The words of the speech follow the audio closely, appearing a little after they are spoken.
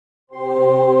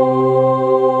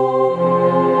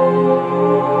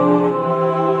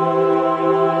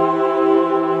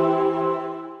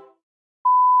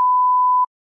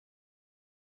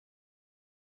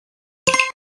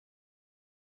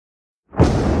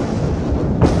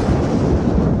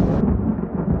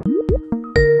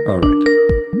All right.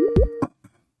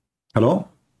 Hello?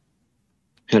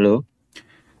 Hello.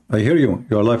 I hear you.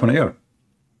 You are live on air.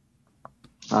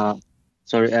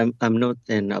 Sorry, I'm not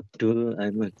an Abdul.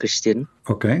 I'm a Christian.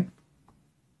 Okay.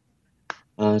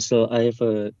 So I have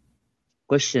a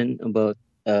question about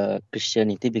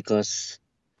Christianity because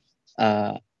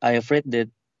I afraid that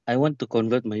I want to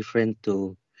convert my friend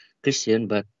to Christian,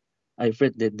 but I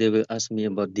afraid that they will ask me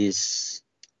about this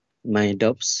my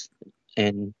doubts,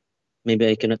 and maybe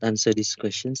I cannot answer this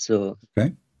question. So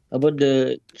Okay. about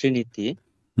the Trinity.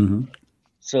 Mm-hmm.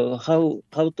 So how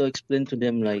to explain to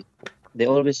them, like they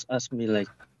always ask me like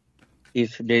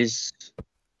if there's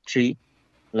three,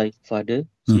 like Father,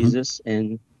 Mm-hmm. Jesus,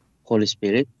 and Holy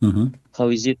Spirit, Mm-hmm. how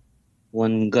is it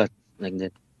one God like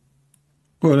that?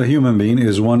 Well, a human being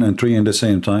is one and three in the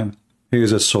same time. He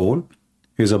is a soul,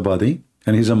 he's a body,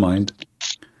 and he's a mind.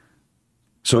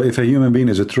 So if a human being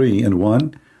is a three and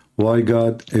one, why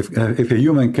God, if a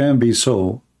human can be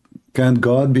so, can't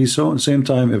God be so? At the same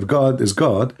time, if God is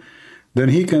God, then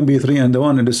he can be three and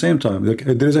one at the same time. Like,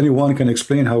 if there is anyone can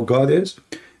explain how God is,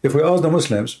 if we ask the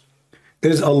Muslims,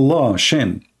 is Allah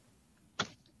Shin?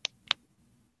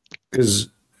 Is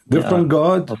different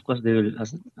God, Of course they will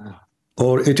ask.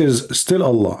 or it is still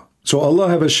Allah? So Allah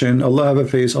have a shin, Allah have a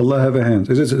face, Allah have a hand.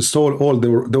 Is it still all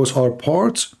those are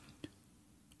parts,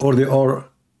 or they are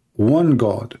one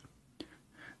God?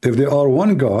 If they are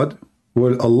one God,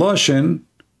 well, Allah shin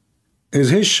is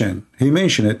his shin. He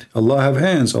mentioned it. Allah have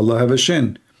hands, Allah have a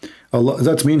shin. Allah,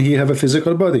 that means he have a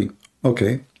physical body.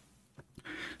 Okay.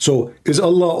 So is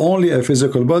Allah only a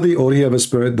physical body, or he have a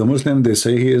spirit? The Muslim, they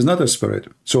say he is not a spirit.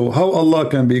 So how Allah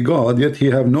can be God yet he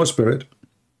have no spirit?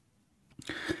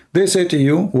 They say to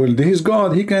you, well, he is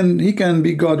God. He can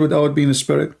be God without being a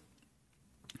spirit.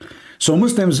 So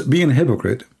Muslims being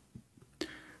hypocrite.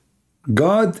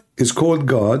 God is called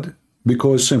God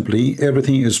because simply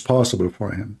everything is possible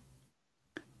for him.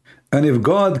 And if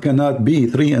God cannot be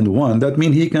three and one, that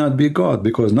means he cannot be God,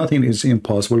 because nothing is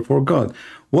impossible for God.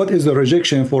 What is the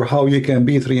rejection for how you can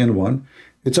be three and one?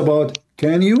 It's about,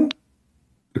 can you?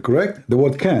 Correct? The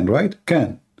word can, right?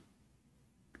 Can.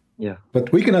 Yeah.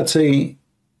 But we cannot say,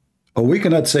 or we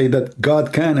cannot say that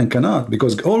God can and cannot,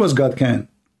 because always God can.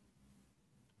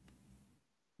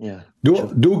 Yeah.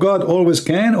 Do God always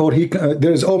can, or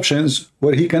there's options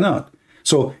where he cannot?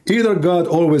 So either God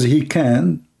always he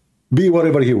can be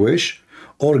whatever he wish,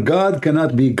 or God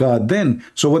cannot be God then.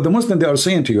 So what the Muslim they are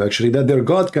saying to you actually, that their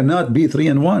God cannot be three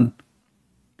and one.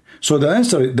 So the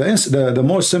answer, the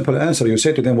most simple answer, you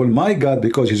say to them, well, my God,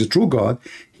 because he's a true God,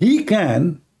 he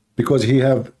can, because he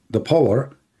have the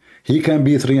power, he can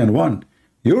be three and one.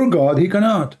 Your God, he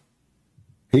cannot.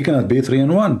 He cannot be three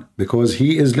and one because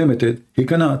he is limited. He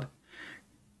cannot.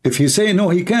 If he say no,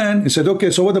 he can. He said, okay,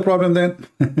 so what the problem then?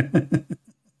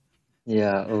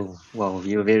 Yeah. Oh wow,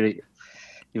 you're very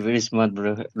smart,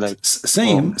 bro. Like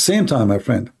same time, my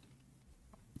friend.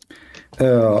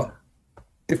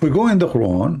 If we go in the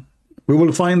Quran, we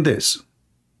will find this.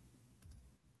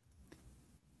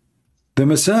 The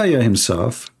Messiah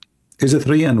himself is a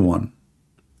three and one.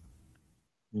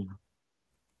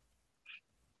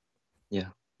 Yeah.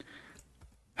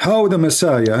 How the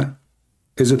Messiah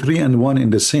is a three and one in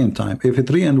the same time? If a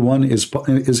three and one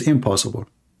is impossible.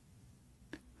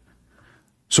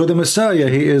 So the Messiah,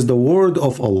 he is the word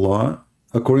of Allah,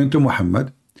 according to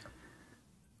Muhammad,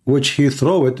 which he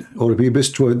threw it, or he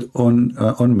bestowed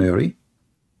on Mary.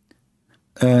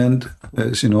 And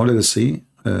as you know, let us see.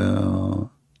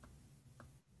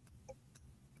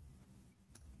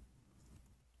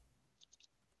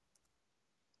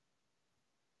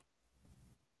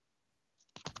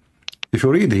 If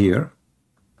you read here,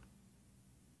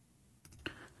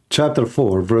 chapter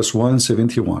 4, verse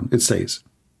 171, it says,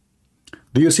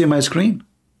 do you see my screen?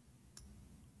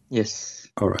 Yes.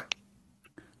 All right.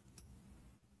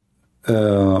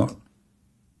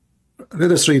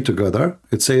 Let us read together.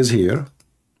 It says here,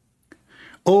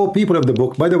 O people of the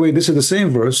book, by the way, this is the same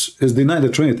verse is denying the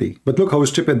Trinity, but look how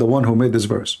stupid the one who made this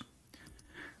verse.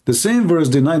 The same verse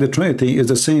denying the Trinity is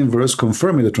the same verse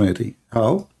confirming the Trinity.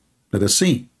 How? Let us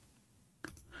see.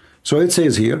 So it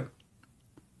says here,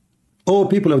 O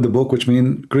people of the book, which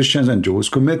mean Christians and Jews,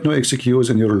 commit no excuse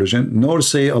in your religion, nor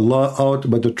say Allah out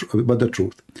but the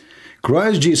truth.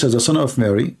 Christ Jesus, the son of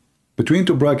Mary, between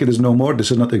two brackets is no more, this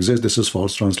does not exist, this is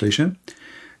false translation,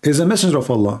 is a messenger of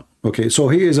Allah. Okay, so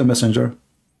he is a messenger.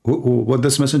 What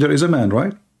this messenger is a man,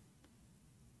 right?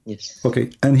 Yes.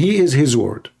 Okay, and he is his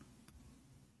word.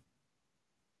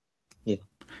 Yeah.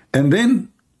 And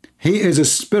then he is a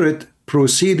spirit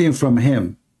proceeding from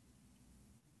him.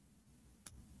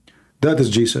 That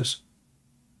is Jesus.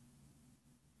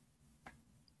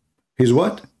 He's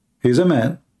what? He's a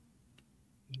man.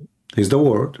 He's the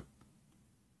Word.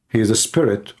 He is the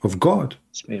Spirit of God.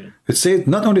 Spirit. It says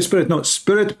not only Spirit, no,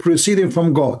 Spirit proceeding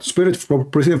from God. Spirit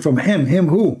proceeding from Him. Him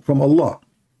who? From Allah.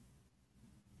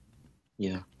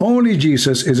 Yeah. Only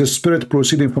Jesus is a Spirit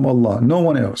proceeding from Allah. No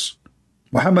one else.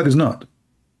 Muhammad is not.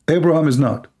 Abraham is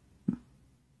not.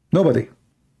 Nobody.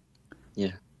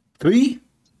 Yeah. 3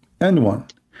 and 1.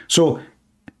 So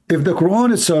if the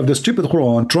Quran itself, the stupid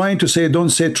Quran, trying to say don't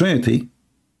say Trinity,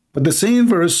 but the same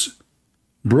verse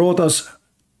brought us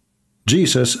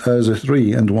Jesus as a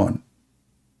 3 and 1.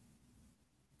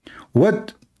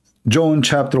 What John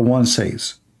chapter 1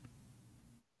 says,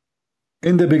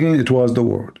 in the beginning it was the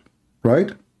Word,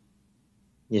 right?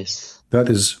 Yes. That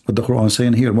is what the Quran is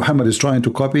saying here. Muhammad is trying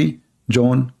to copy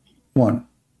John 1.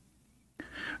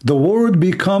 The Word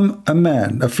become a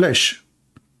man, a flesh.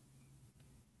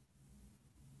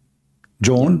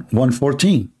 John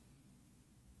 1:14.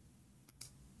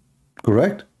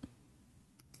 Correct?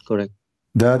 Correct.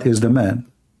 That is the man.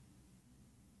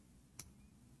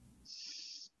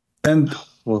 And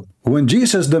when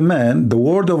Jesus, the man, the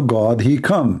Word of God, he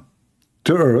come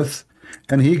to earth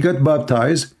and he got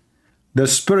baptized, the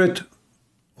Spirit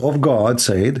of God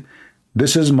said,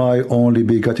 this is my only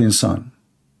begotten Son.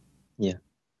 Yeah.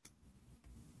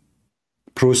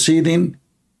 Proceeding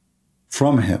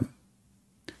from him.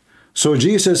 So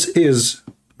Jesus is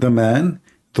the man,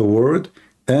 the Word,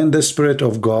 and the Spirit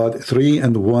of God, 3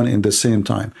 and 1 in the same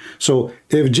time. So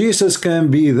if Jesus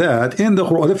can be that in the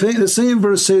Quran, the same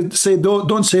verse say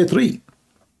don't say 3.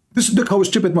 Look how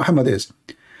stupid Muhammad is.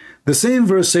 The same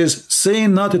verse says, say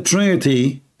not a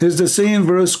Trinity, is the same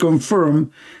verse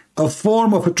confirm a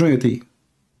form of a Trinity.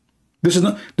 This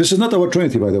is not our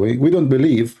Trinity, by the way. We don't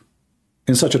believe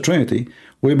in such a Trinity.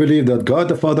 We believe that God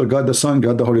the Father, God the Son,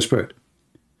 God the Holy Spirit.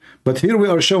 But here we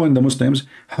are showing the Muslims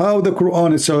how the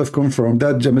Quran itself confirmed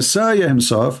that the Messiah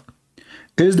himself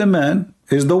is the man,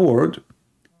 is the Word,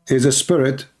 is a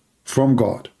Spirit from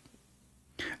God.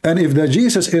 And if the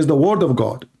Jesus is the Word of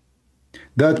God,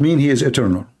 that means he is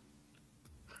eternal.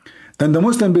 And the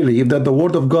Muslim believe that the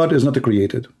Word of God is not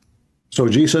created. So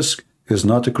Jesus is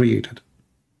not created.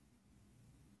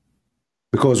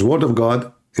 Because Word of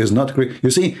God is not created.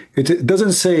 You see, it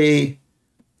doesn't say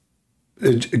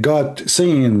God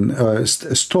saying a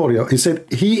story. He said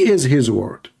he is his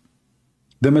Word.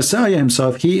 The Messiah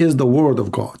himself, he is the Word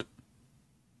of God.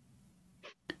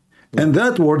 And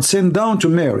that word sent down to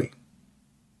Mary.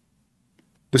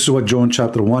 This is what John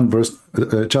chapter 1 verse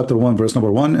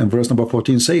number 1 and verse number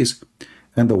 14 says.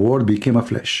 And the Word became a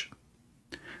flesh.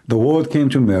 The Word came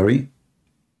to Mary,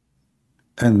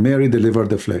 and Mary delivered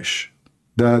the flesh.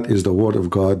 That is the Word of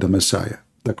God, the Messiah,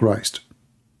 the Christ.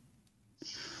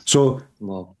 So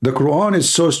the Quran is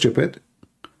so stupid.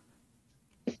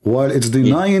 While it's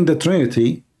denying the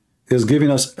Trinity, is giving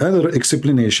us other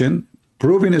explanation,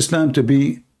 proving Islam to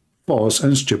be false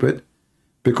and stupid.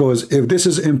 Because if this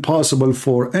is impossible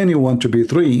for anyone to be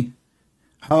 3,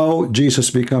 how Jesus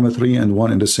become a 3 and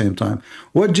 1 in the same time?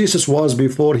 What Jesus was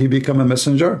before he became a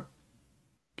messenger?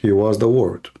 He was the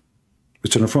Word.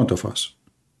 It's in front of us.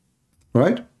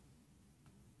 Right?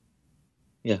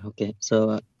 Yeah, okay.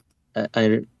 So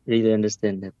I really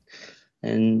understand that.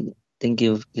 And thank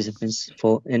you,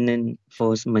 for and then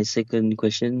for my second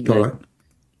question, All like right.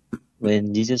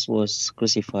 when Jesus was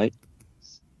crucified,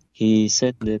 he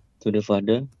said that to the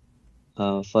Father,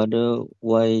 Father,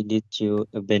 why did you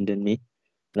abandon me?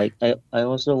 Like I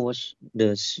also watched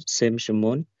the same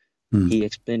Shimon. He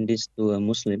explained this to a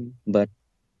Muslim, but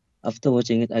after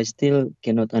watching it, I still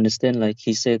cannot understand. Like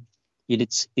he said,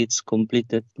 it's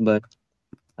completed, but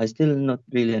I still not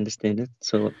really understand it.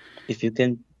 So if you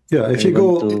can, Yeah, I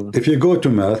want to. if you go to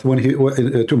math, when he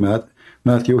to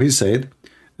Matthew, he said,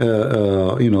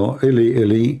 Eli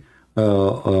Eli,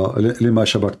 lima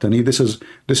shabaktani.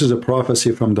 This is a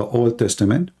prophecy from the Old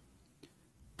Testament,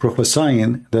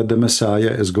 prophesying that the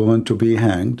Messiah is going to be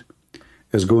hanged,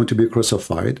 is going to be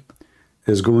crucified,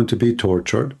 is going to be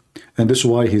tortured, and this is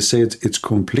why he said it's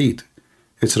complete.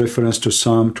 It's reference to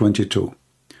Psalm 22.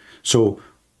 So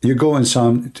you go in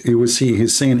Psalm, you will see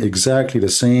he's saying exactly the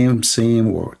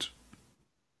same words.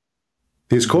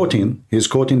 He's quoting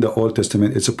the Old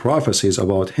Testament. It's a prophecies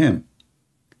about him.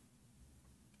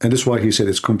 And that's why he said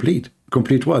it's complete.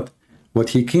 Complete what? What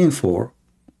he came for,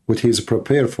 what he's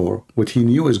prepared for, what he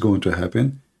knew is going to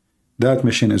happen, that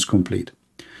mission is complete.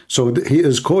 So he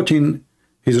is quoting,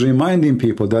 he's reminding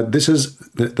people that this is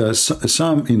the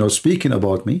Psalm, speaking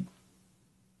about me,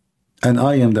 and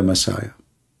I am the Messiah.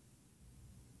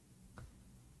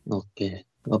 Okay,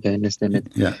 understand it.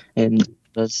 Yeah. And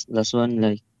last one,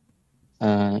 like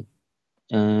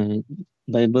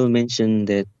Bible mentioned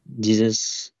that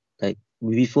Jesus, like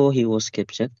before he was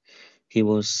captured, he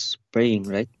was praying,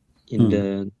 right, in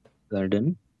the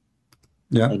garden,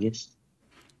 Yeah. I guess.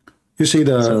 You see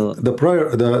So the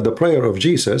prayer of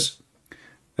Jesus,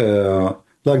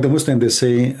 like the Muslim, they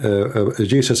say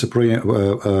Jesus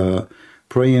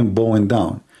praying bowing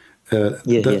down.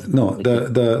 yeah. No,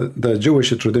 Okay. the Jewish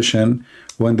tradition,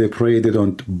 when they pray, they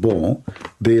don't bow.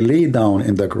 They lay down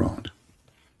in the ground.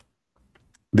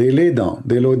 They lay down.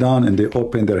 They lie down and they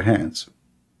open their hands.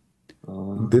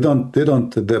 They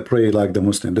don't they pray like the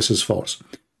Muslim. This is false.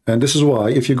 And this is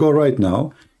why if you go right now,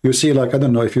 you see, like, I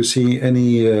don't know if you see any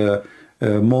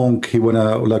monk, he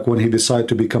wanna, like, when he decide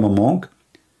to become a monk,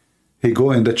 he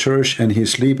go in the church and he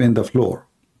sleep in the floor.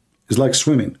 It's like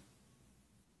swimming.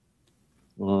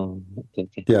 Okay.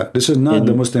 Yeah, this is not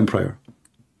the And Muslim prayer.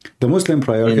 The Muslim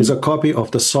prayer is a copy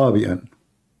of the Sabian.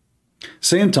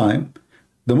 Same time,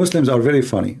 the Muslims are very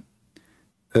funny.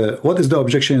 What is the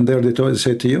objection there they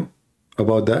say to you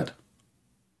about that?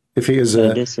 If he is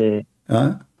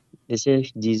they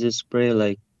say Jesus pray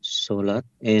like Salat,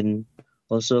 and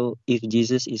also if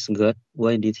Jesus is God,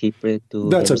 why did he pray to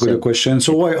that's a good himself? question.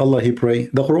 So why Allah he pray?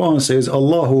 The Quran says,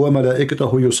 Allahu wa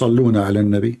malaikatahu yusalluna ala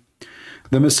nabi.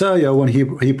 The Messiah, when he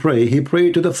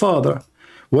prayed to the Father.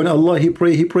 When Allah he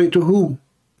prayed to who?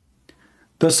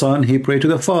 The Son, he prayed to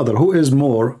the Father. Who is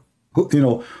more? What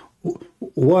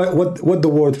the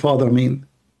word Father mean?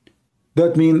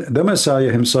 That means the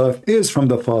Messiah himself is from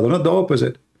the Father, not the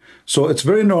opposite. So it's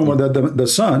very normal that the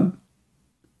Son,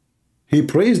 he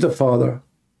praised the Father.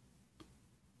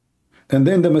 And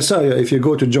then the Messiah, if you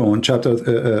go to John chapter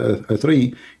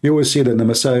 3, you will see that the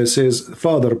Messiah says,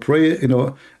 Father, pray,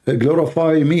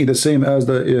 glorify me the same as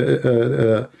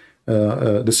the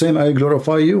same I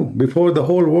glorify you, before the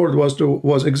whole world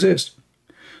was exist.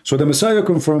 So the Messiah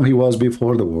confirmed he was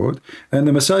before the world, and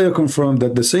the Messiah confirmed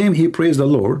that the same he praised the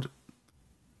Lord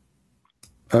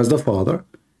as the Father,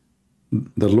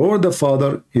 the Lord the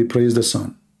Father, he praised the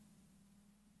Son.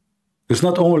 It's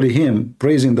not only him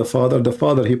praising the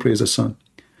Father he praised the Son.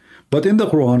 But in the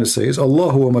Quran it says,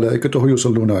 Allahu wa malaikatahu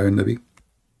yusalluna ala nabi.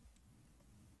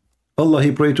 Allah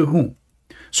he prayed to whom?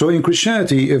 So in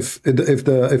Christianity, if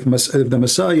the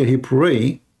Messiah he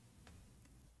pray,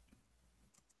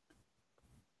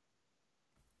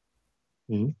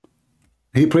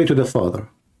 he prayed to the Father.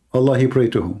 Allah he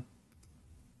prayed to whom?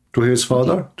 To his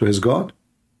Father, to his God.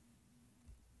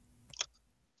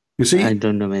 You see, I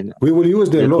don't know, man. We will use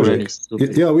their logic.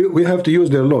 Yeah, we have to use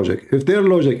their logic. If their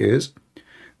logic is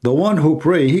the one who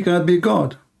pray, he cannot be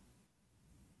God,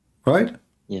 right?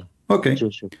 Yeah. Okay.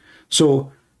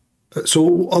 Sure.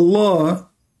 So Allah,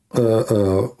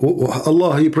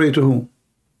 Allah, he pray to whom?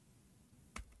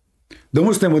 The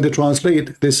Muslim, when they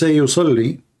translate, they say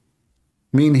yusalli,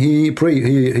 mean he pray,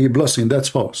 he blessing. That's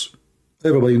false.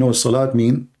 Everybody knows salat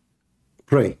mean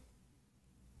pray.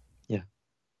 Yeah.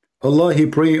 Allah, he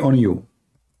pray on you.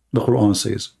 The Quran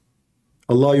says,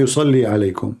 Allah yusalli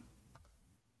alaykum.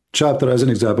 Chapter, as an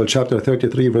example, chapter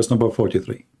 33, verse number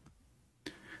 43.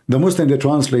 The Muslim, they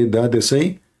translate that, they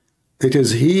say, it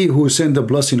is he who sent the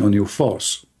blessing on you.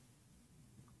 False.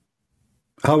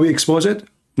 How we expose it?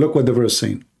 Look what the verse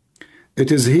saying.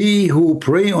 It is he who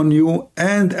pray on you,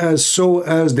 and as so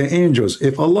as the angels.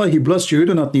 If Allah he blessed you, you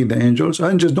do not need the angels.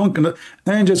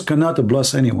 Angels cannot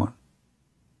bless anyone.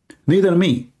 Neither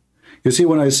me. You see,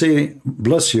 when I say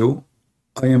bless you,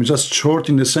 I am just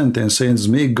shorting the sentence saying,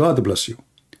 may God bless you.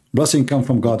 Blessing come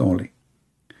from God only.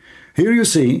 Here you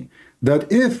see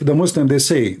that if the Muslim, they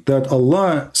say that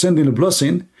Allah sending a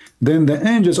blessing, then the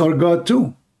angels are God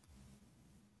too.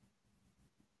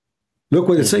 Look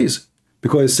what it says.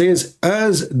 Because it says,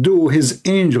 as do his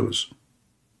angels.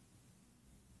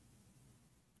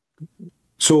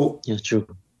 So, yeah, true.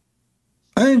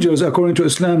 Angels, according to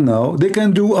Islam now, they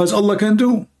can do as Allah can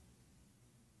do.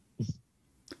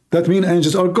 That means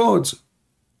angels are gods.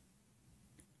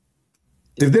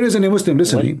 If there is any Muslim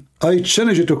listening, I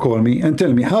challenge you to call me and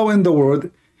tell me how in the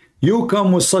world you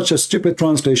come with such a stupid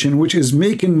translation, which is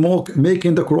making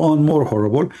the Quran more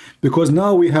horrible, because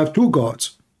now we have two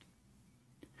gods.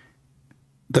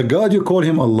 The God, you call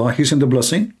him Allah, he sent the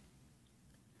blessing.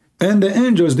 And the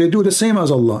angels, they do the same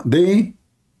as Allah. They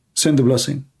send the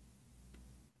blessing.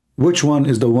 Which one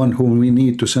is the one whom we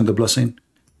need to send the blessing?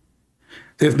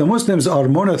 If the Muslims are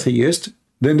monotheist,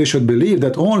 then they should believe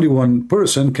that only one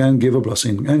person can give a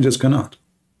blessing. Angels cannot.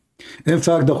 In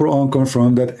fact, the Quran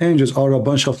confirmed that angels are a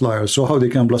bunch of liars. So how they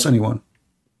can bless anyone?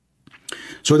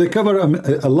 So they cover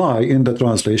a lie in the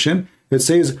translation. It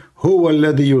says, هُوَ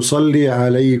الَّذِي يُصَلِّي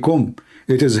عَلَيْكُمْ.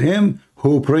 It is him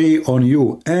who pray on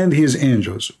you and his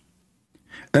angels.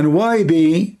 And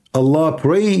why Allah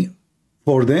pray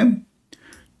for them?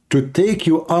 To take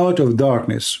you out of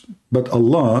darkness. But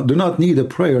Allah do not need a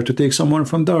prayer to take someone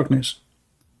from darkness.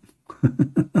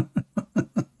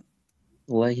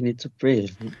 Why he needs to pray?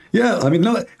 Yeah, I mean,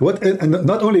 and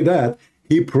not only that,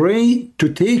 he prayed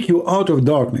to take you out of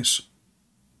darkness.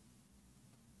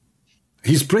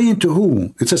 He's praying to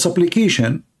who? It's a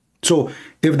supplication. So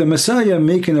if the Messiah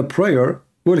making a prayer,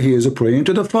 well, he is praying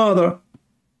to the Father.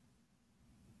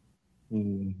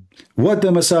 What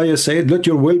the Messiah said, let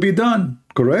your will be done.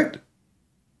 Correct?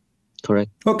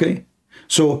 Correct. Okay.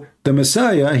 So the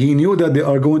Messiah, he knew that they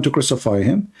are going to crucify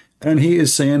him. And he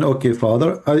is saying, okay,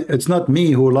 Father, it's not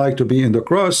me who like to be in the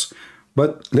cross,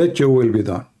 but let your will be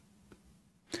done.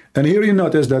 And here you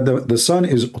notice that the Son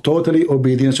is totally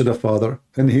obedient to the Father,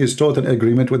 and he is total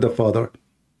agreement with the Father.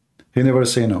 He never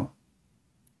say no.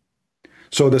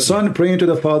 So the Son praying to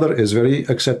the Father is very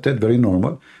accepted, very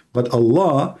normal. But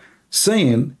Allah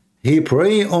saying, he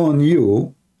pray on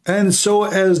you, and so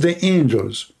as the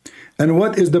angels. And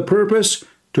what is the purpose?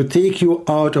 To take you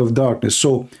out of darkness.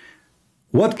 So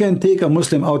what can take a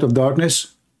Muslim out of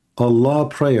darkness? Allah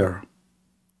prayer.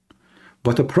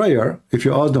 But a prayer, if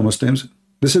you ask the Muslims,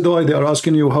 this is why they are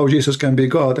asking you how Jesus can be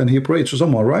God, and he prayed to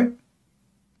someone, right?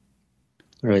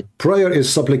 Right. Prayer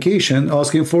is supplication,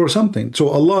 asking for something. So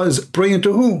Allah is praying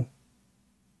to who?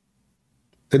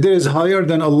 There is higher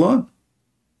than Allah?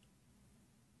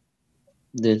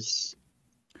 This.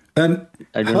 And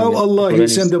how Allah he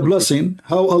send the blessing?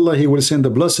 How Allah he will send the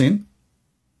blessing?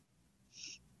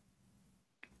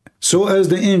 So as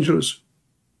the angels.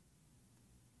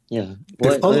 Yeah.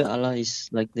 Why Allah is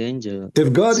like the angel?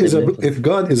 If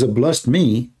God is a blessed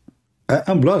me,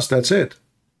 I'm blessed. That's it.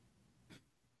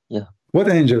 Yeah. What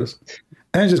angels?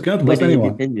 Angels cannot bless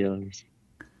anyone.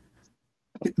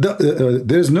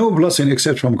 There's no blessing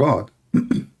except from God.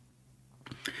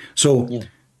 So, yeah.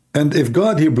 And if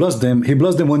God he blessed them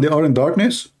when they are in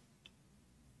darkness.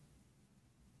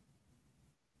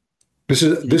 This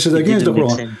is against the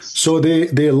Quran. So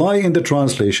they lie in the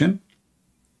translation,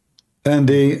 and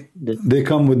they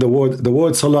come with the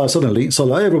word salah suddenly.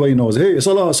 Salah, everybody knows. Hey,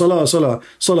 salah, salah, salah.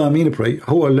 Salah mean pray.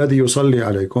 Huwa alladhi yusalli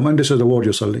alaykum. And this is the word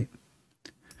yusalli.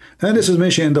 And this is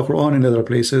mentioned in the Quran in other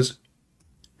places.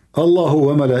 Allahu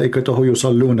wa malaikatahu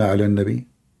yusalluna ala nabi.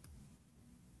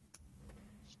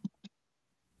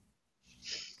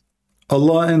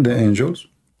 Allah and the angels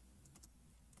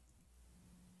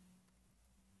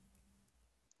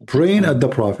praying at the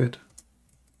Prophet.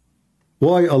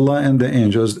 Why Allah and the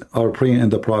angels are praying at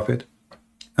the Prophet?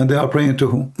 And they are praying to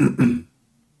whom?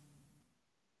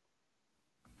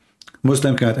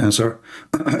 Muslim can't answer.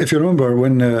 If you remember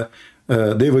when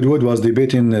David Wood was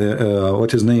debating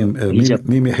what his name?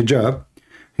 Mimi Hijab.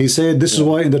 He said this is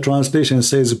why in the translation it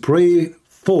says pray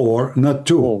for, not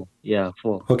to. For. Yeah,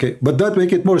 for. Okay, but that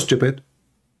make it more stupid.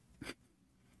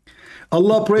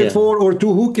 Allah pray for or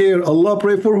to, who care? Allah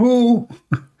pray for who?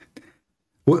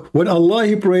 When Allah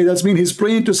he pray, that means he's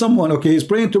praying to someone. Okay, he's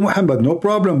praying to Muhammad, no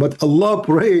problem. But Allah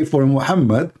pray for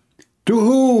Muhammad to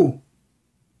who?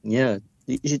 Yeah,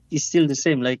 it's still the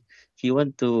same. Like if you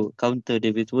want to counter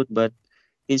David Wood, but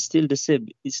it's still the same.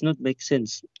 It's not make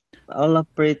sense. Allah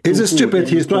pray to Is it stupid?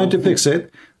 He's trying to fix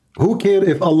it. Who care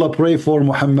if Allah pray for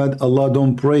Muhammad? Allah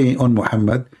don't pray on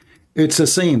Muhammad. It's the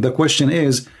same. The question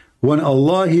is, when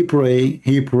Allah he pray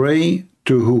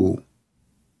to who?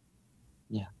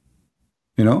 Yeah.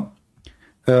 You know,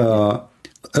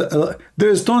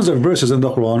 there's tons of verses in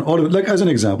the Quran. All of, like as an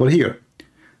example here,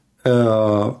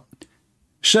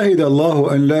 Shahid Allahu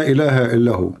an la ilaha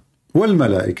illahu wal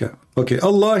malaika. Okay,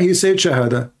 Allah he said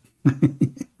shahada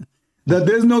that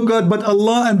there's no God but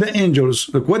Allah and the angels.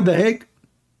 Look, what the heck?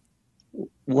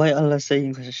 Why Allah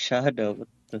saying shahada?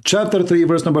 Chapter 3,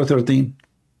 verse number 13.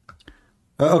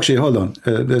 Actually, hold on.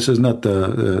 This is not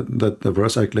the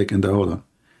verse I click in the. Hold on.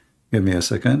 Give me a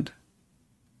second.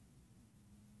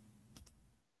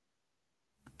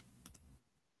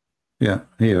 Yeah,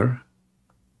 here.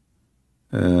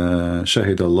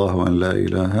 Shahid Allahu an la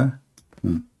ilaha.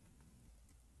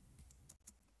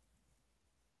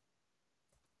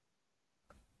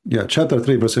 Yeah, chapter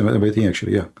 3, verse 18,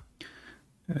 actually, yeah.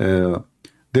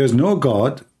 There's no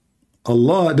God.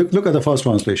 Allah, look at the first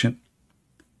translation.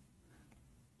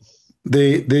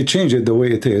 They change it the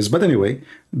way it is. But anyway,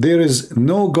 there is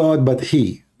no God but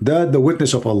He, that the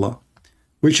witness of Allah.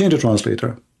 We change the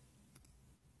translator.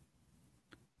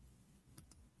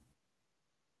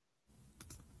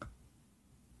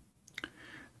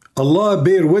 Allah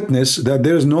bear witness that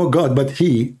there is no God but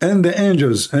He, and the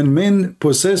angels and men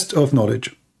possessed of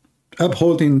knowledge,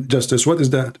 upholding justice. What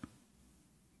is that?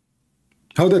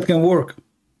 How that can work?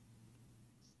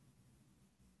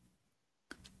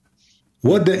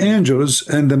 What the angels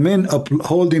and the men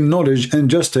upholding knowledge and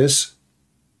justice,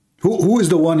 who is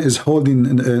the one is holding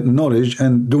knowledge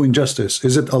and doing justice?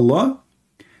 Is it Allah?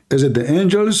 Is it the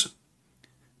angels?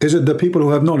 Is it the people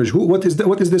who have knowledge? What is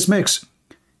this mix?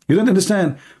 You don't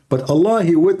understand. But Allah,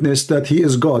 He witnessed that He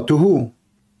is God. To who?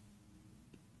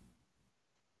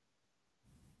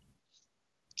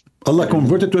 Allah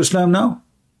converted to Islam now?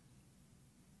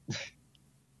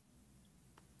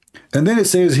 And then it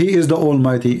says He is the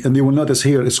Almighty, and you will notice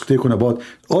here it's taken about,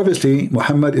 obviously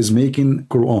Muhammad is making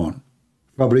Quran,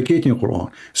 fabricating Quran,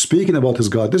 speaking about his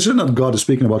God. This is not God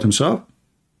speaking about himself.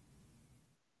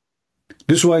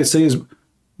 This is why it says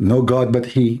no God but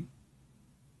He.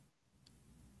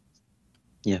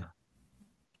 Yeah.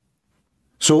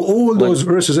 So all those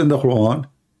verses in the Quran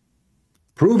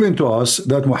proving to us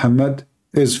that Muhammad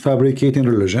is fabricating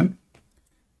religion,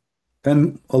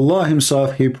 and Allah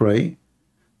Himself He pray,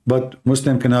 but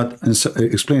Muslim cannot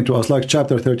explain to us, like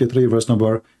chapter 33 verse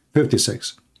number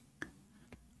 56.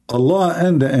 Allah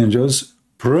and the angels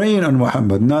praying on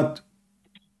Muhammad, not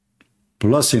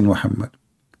blessing Muhammad.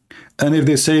 And if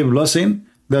they say blessing,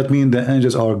 that means the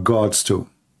angels are gods too,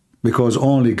 because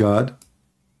only God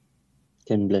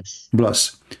can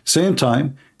bless. Same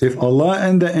time, if Allah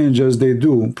and the angels, they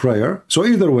do prayer, so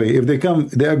either way, if they come,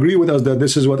 they agree with us that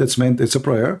this is what it's meant, it's a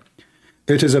prayer,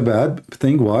 it is a bad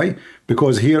thing. Why?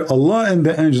 Because here Allah and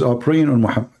the angels are praying on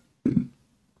Muhammad.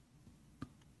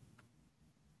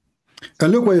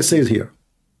 And look what it says here.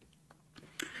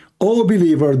 All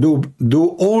believers do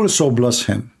also bless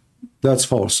him. That's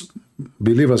false.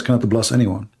 Believers cannot bless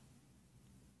anyone.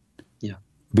 Yeah.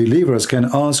 Believers can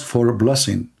ask for a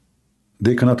blessing.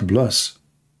 They cannot bless.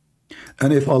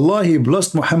 And if Allah He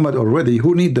blessed Muhammad already,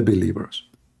 who need the believers?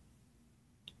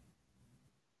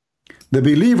 The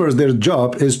believers, their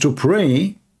job is to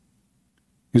pray.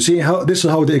 You see how this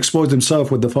is how they expose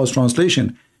themselves with the false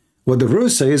translation. What the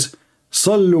verse says,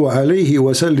 Sallu alayhi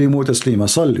wa sallimu taslima.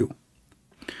 Sallu.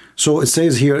 So it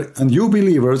says here, and you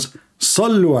believers,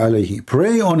 Sallu alayhi,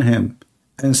 pray on him,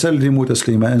 and sallimu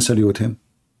taslima, and salute him.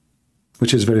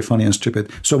 Which is very funny and stupid.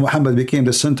 So Muhammad became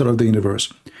the center of the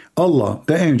universe. Allah,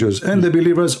 the angels, and the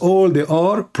believers, all they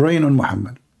are praying on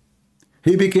Muhammad.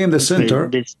 He became the center.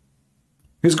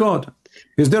 He's God.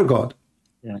 He's their God.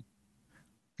 Yeah.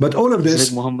 But all of this,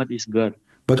 like Muhammad is God.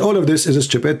 But all of this is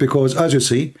stupid, because as you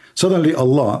see, suddenly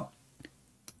Allah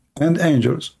and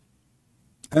angels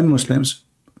and Muslims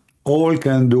all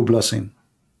can do blessing.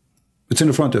 It's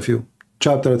in front of you.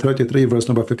 Chapter 33, verse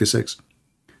number 56.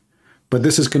 But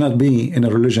this cannot be in a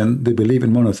religion they believe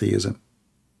in monotheism.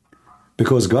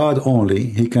 Because God only,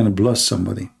 He can bless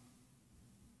somebody.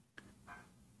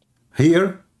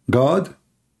 Here, God,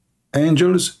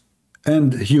 angels,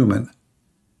 and human.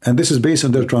 And this is based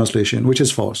on their translation, which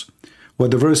is false.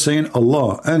 What the verse saying,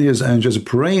 Allah and His angels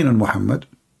praying on Muhammad.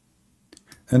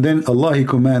 And then Allah, He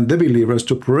command the believers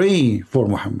to pray for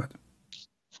Muhammad.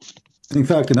 In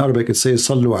fact, in Arabic it says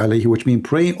Sallu alayhi, which means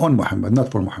pray on Muhammad,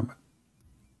 not for Muhammad.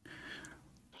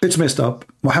 It's messed up.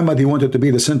 Muhammad, he wanted to be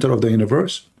the center of the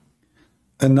universe.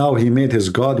 And now he made his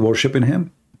God worshiping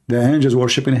him. The angels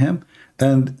worshiping him.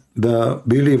 And the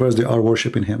believers, they are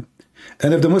worshiping him.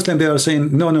 And if the Muslim, they are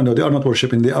saying, no, they are not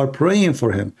worshiping. They are praying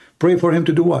for him. Pray for him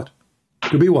to do what?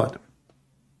 To be what?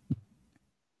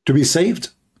 To be saved?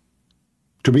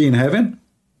 To be in heaven?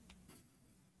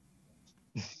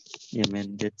 Yeah,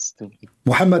 man, that's stupid.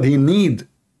 Muhammad, he need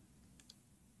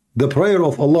the prayer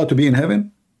of Allah to be in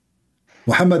heaven?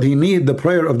 Muhammad, he need the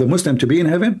prayer of the Muslim to be in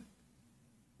heaven?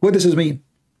 What does this mean?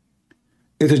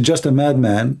 It is just a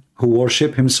madman who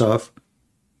worship himself.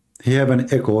 He have an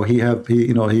echo. He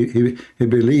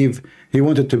believe he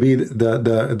wanted to be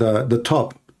the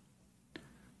top.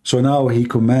 So now he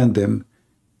command them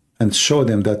and show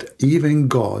them that even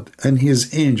God and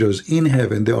His angels in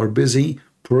heaven, they are busy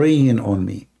praying on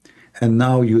me. And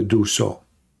now you do so.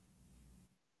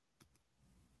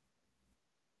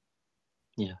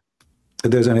 Yeah. If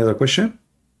there's any other question?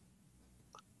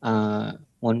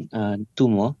 Two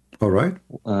more. All right.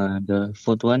 The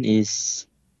fourth one is,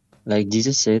 like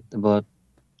Jesus said about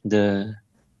the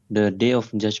day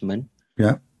of judgment.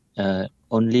 Yeah.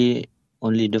 Only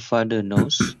the Father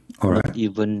knows, All not right.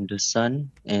 even the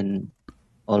Son and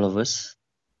all of us,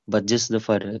 but just the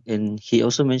Father. And he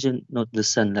also mentioned not the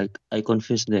Son. Like I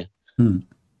confused there.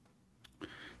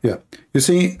 Yeah. You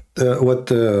see what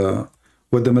the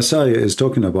Messiah is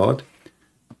talking about.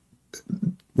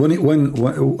 When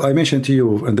I mentioned to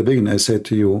you in the beginning, I said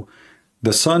to you,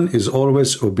 the Son is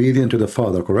always obedient to the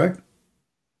Father, correct?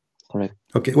 Correct.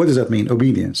 Okay, what does that mean,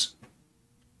 obedience?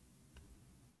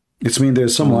 It means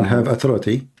there's someone have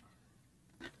authority,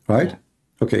 right? Yeah.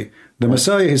 Okay. The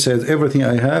Messiah, he says, everything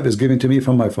I have is given to me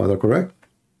from my Father, correct?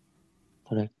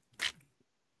 Correct.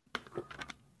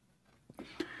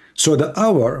 So the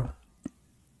hour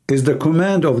is the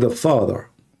command of the Father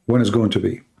when it's going to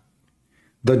be.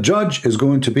 The judge is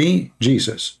going to be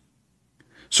Jesus.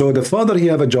 So the Father, he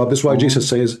have a job. That's why Jesus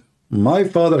says, my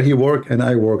Father, he work and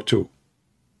I work too.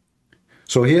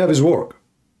 So he have his work.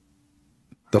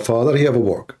 The Father, he have a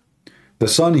work. The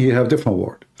Son, he have different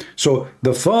work. So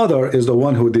the Father is the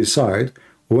one who decide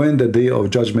when the day of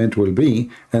judgment will be,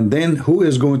 and then who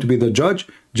is going to be the judge?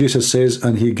 Jesus says,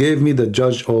 and he gave me the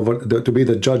judge to be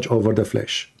the judge over the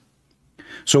flesh.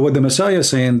 So what the Messiah is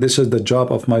saying, this is the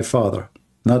job of my Father,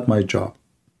 not my job.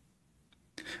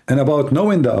 And about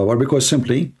knowing the hour, because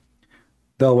simply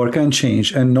the hour can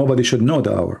change and nobody should know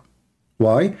the hour.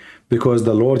 Why? Because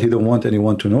the Lord, he don't want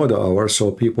anyone to know the hour,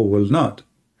 so people will not.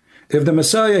 If the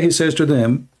Messiah, he says to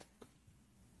them,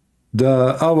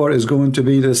 the hour is going to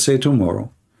be, let's say, tomorrow,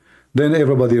 then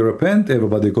everybody repent,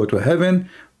 everybody go to heaven.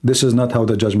 This is not how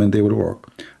the judgment day will work.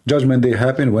 Judgment day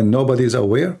happen when nobody is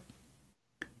aware,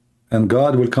 and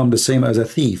God will come the same as a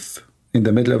thief in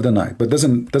the middle of the night. But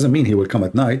doesn't mean he will come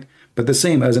at night, but the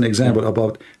same as an example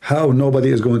about how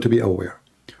nobody is going to be aware.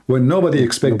 When nobody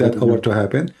expect that hour to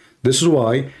happen, this is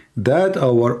why that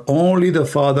hour only the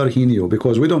Father, he knew,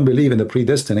 because we don't believe in the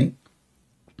predestiny.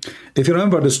 If you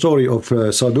remember the story of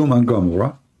Sodom and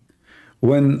Gomorrah,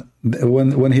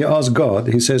 when he asked God,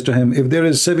 he says to him, if there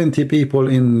is 70 people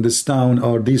in this town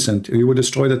are decent, you will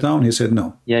destroy the town? He said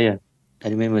no. Yeah. I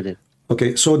remember that.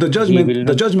 Okay, so the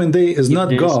judgment day is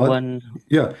not God.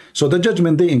 Yeah, so the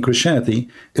judgment day in Christianity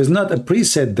is not a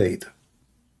preset date.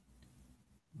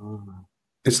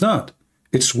 It's not.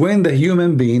 It's when the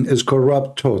human being is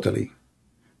corrupt totally.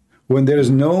 When there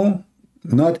is not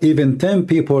even 10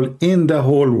 people in the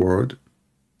whole world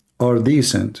are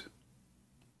decent.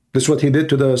 This is what he did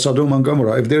to the Sodom and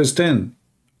Gomorrah. If there is 10,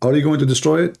 are you going to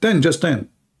destroy it? 10, just 10.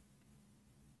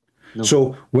 No.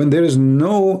 So when there is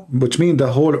which means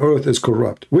the whole earth is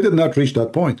corrupt. We did not reach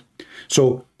that point.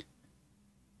 So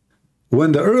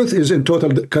when the earth is in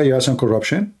total chaos and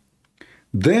corruption,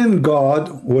 then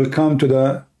God will come to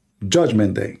the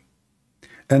judgment day.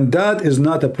 And that is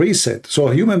not a preset. So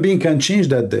a human being can change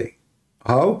that day.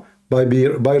 How? By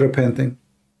repenting,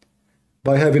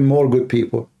 by having more good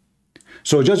people.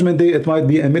 So judgment day, it might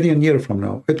be 1 million years from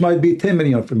now. It might be 10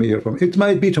 million years from now. It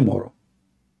might be tomorrow.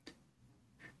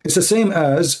 It's the same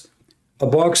as a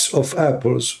box of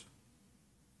apples.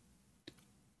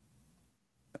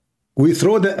 We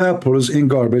throw the apples in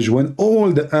garbage when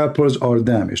all the apples are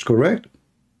damaged, correct?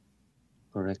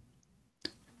 Correct.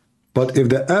 But if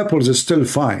the apples is still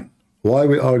fine, why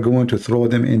we are going to throw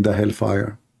them in the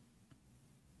hellfire?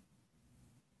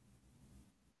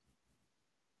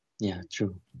 Yeah,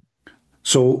 true.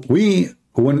 So when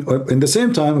in the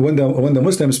same time, when the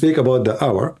Muslims speak about the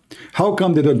hour, how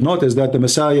come they don't notice that the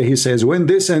Messiah, he says, when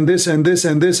this and this and this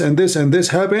and this and this and this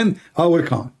happen, I will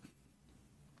come.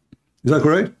 Is that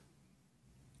correct?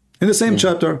 In the same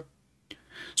chapter.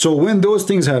 So when those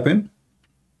things happen,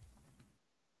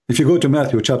 if you go to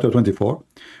Matthew chapter 24,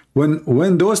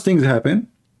 when those things happen,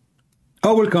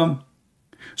 I will come.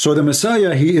 So the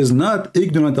Messiah, he is not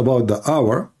ignorant about the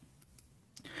hour.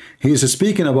 He is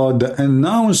speaking about the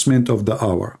announcement of the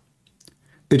hour.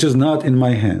 It is not in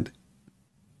my hand.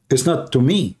 It's not to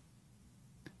me.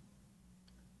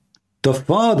 The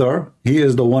Father, he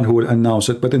is the one who will announce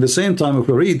it. But in the same time, if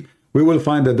we read, we will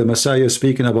find that the Messiah is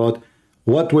speaking about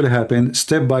what will happen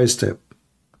step by step.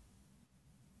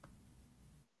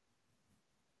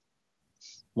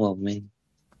 Well, man.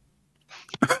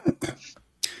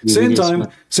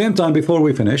 Same time before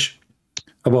we finish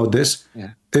about this.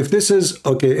 Yeah. If this is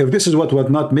okay, if this is what would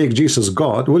not make Jesus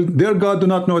God, well, their God do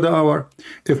not know the hour.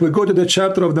 If we go to the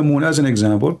chapter of the moon as an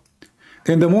example,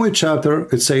 in the moon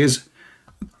chapter it says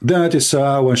that is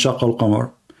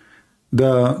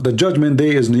the judgment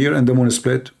day is near and the moon is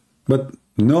split, but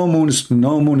no moon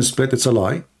is split. It's a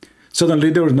lie. Suddenly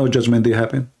there is no judgment day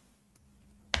happen.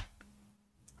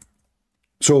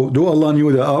 So do Allah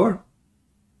knew the hour?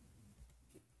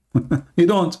 You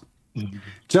don't.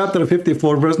 Chapter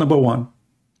 54, verse number 1.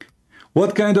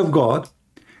 What kind of God?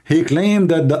 He claimed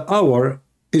that the hour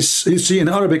is, you see in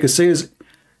Arabic it says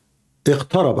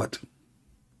اقتربت.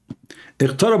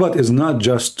 Iqtarabat is not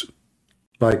just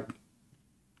like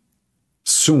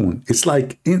soon. It's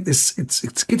like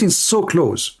it's getting so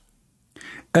close.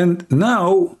 And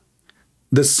now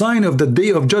the sign of the day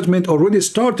of judgment already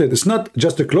started. It's not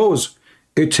just a close.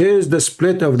 It is the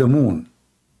split of the moon.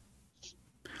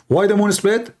 Why the moon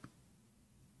split?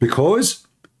 Because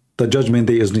the judgment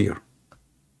day is near.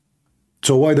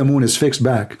 So why the moon is fixed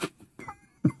back?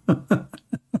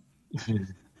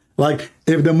 Like,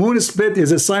 if the moon split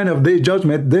is a sign of day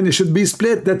judgment, then it should be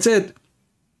split. That's it.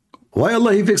 Why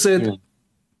Allah he fix it? Yeah.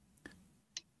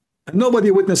 Nobody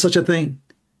witnessed such a thing.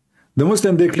 The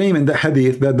Muslim, they claim in the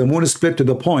hadith that the moon split to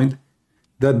the point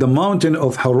that the mountain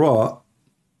of Hara,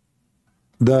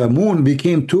 the moon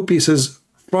became two pieces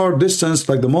far distance,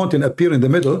 like the mountain appear in the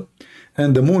middle,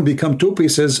 and the moon become two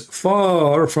pieces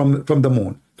far from the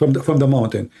moon, from the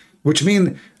mountain, which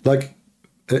mean, like,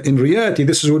 in reality,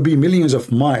 this would be millions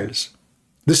of miles.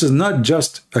 This is not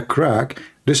just a crack.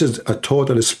 This is a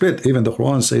total split. Even the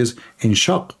Quran says in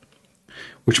shaq,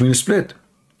 which means split.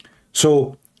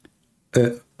 So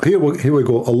here we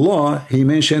go. Allah, he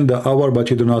mentioned the hour, but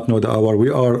you do not know the hour. We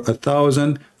are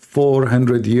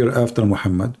 1,400 years after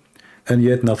Muhammad, and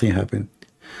yet nothing happened.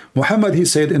 Muhammad, he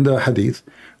said in the hadith,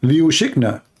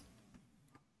 liyushikna,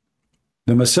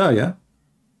 the Messiah,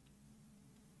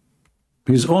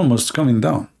 he's almost coming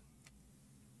down.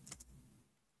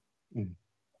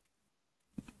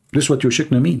 This is what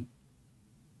yushikna mean.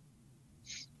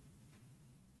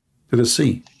 Let us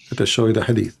see. Let us show you the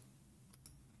hadith.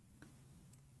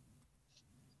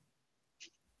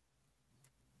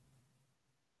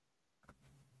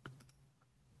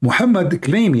 Muhammad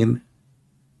claiming,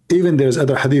 even there's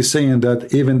other hadith saying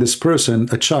that even this person,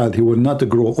 a child, he will not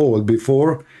grow old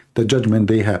before the judgment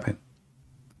day happen.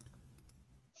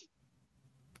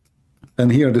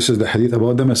 And here, this is the hadith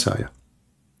about the Messiah.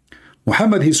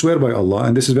 Muhammad, he swear by Allah,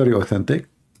 and this is very authentic,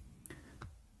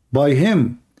 by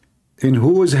him in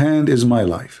whose hand is my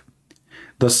life,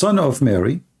 the son of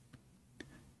Mary,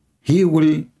 he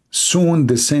will soon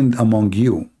descend among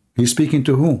you. He's speaking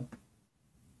to who?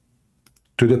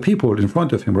 To the people in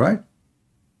front of him, right?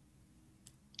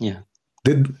 Yeah.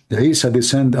 Did Isa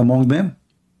descend among them?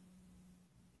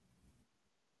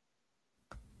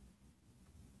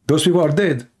 Those people are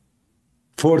dead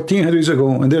 1400 years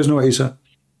ago, and there's no Isa.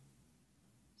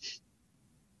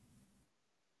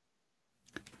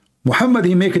 Muhammad,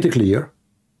 he make it clear,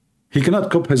 he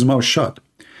cannot keep his mouth shut,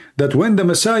 that when the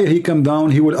Messiah he come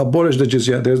down, he will abolish the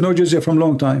jizya. There's no jizya from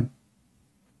long time.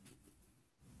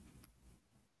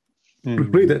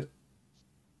 Read it.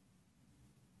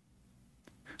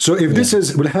 So if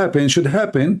this will happen, should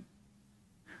happen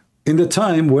in the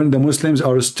time when the Muslims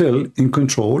are still in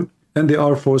control and they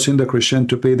are forcing the Christian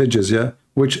to pay the jizya,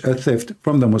 which a theft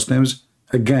from the Muslims,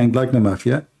 a gang like the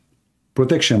mafia,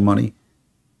 protection money,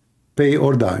 pay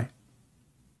or die.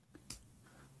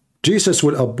 Jesus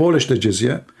will abolish the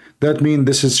jizya. That means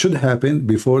this should happen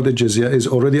before the jizya is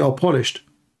already abolished.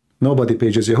 Nobody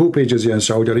pays jizya. Who pays jizya in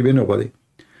Saudi Arabia? Nobody.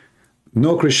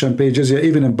 No Christian pays jizya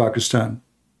even in Pakistan.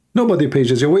 Nobody pays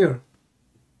jizya. Where?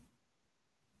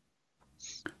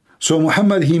 So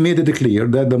Muhammad, he made it clear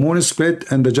that the moon is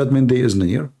split and the judgment day is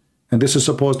near. And this is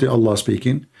supposedly Allah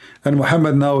speaking. And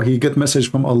Muhammad now, he get message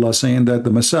from Allah saying that the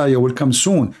Messiah will come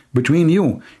soon between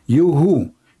you. You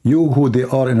who they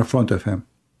are in front of him.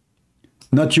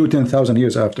 Not you 10,000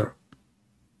 years after.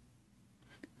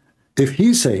 If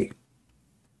he say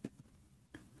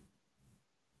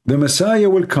the Messiah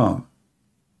will come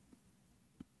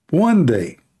one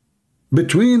day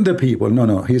between the people.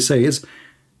 No, he says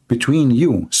between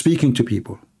you, speaking to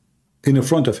people in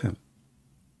front of him.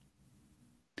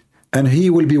 And he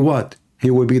will be what? He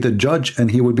will be the judge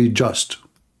and he will be just.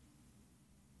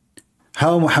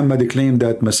 How Muhammad claimed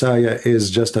that Messiah is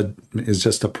just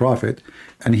a prophet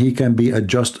and he can be a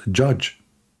just judge?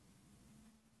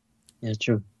 Yeah,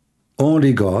 true.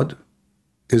 Only God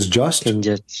is just. Can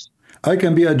judge. I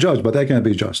can be a judge, but I can't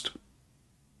be just.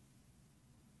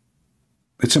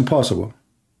 It's impossible.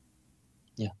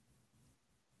 Yeah.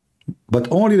 But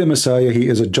only the Messiah, he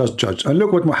is a just judge. And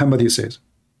look what Muhammad, he says.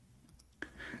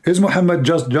 Is Muhammad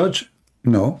just judge?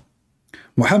 No.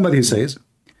 Muhammad, he says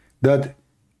that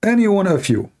any one of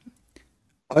you,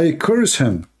 I curse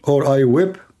him or I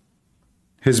whip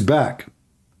his back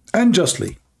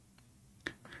unjustly.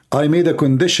 I made a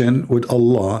condition with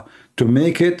Allah to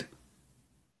make it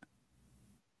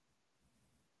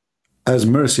as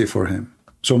mercy for him.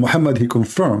 So Muhammad, he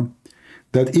confirmed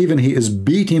that even he is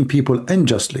beating people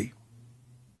unjustly.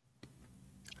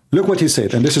 Look what he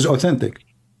said, and this is authentic.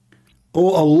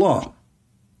 Oh Allah,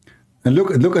 and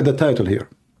look at the title here.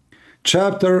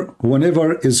 Chapter,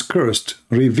 whenever is cursed,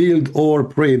 revealed or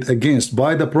prayed against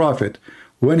by the Prophet,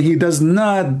 when he does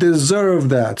not deserve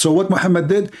that. So what Muhammad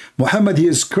did? Muhammad, he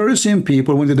is cursing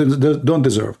people when they don't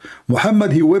deserve.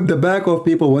 Muhammad, he whipped the back of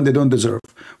people when they don't deserve.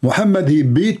 Muhammad, he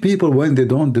beat people when they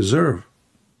don't deserve.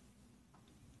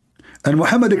 And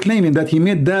Muhammad claiming that he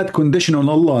made that condition on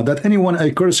Allah, that anyone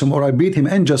I curse him or I beat him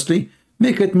unjustly,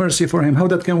 make it mercy for him. How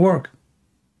that can work?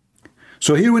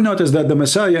 So here we notice that the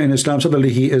Messiah in Islam,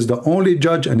 suddenly he is the only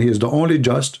judge and he is the only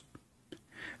just.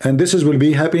 And this is will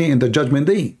be happening in the judgment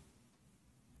day.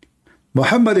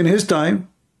 Muhammad in his time,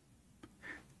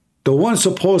 the one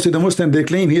supposedly the Muslim, they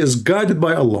claim he is guided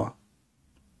by Allah.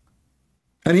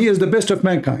 And he is the best of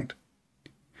mankind.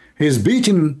 He is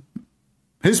beating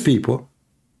his people,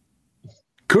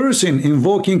 cursing,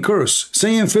 invoking curse,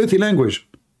 saying filthy language,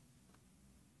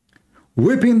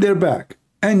 whipping their back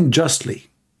unjustly.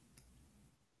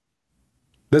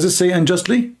 Does it say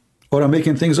unjustly? Or I'm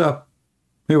making things up?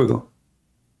 Here we go.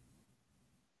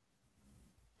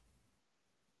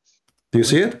 Do you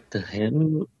see it? The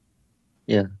hell?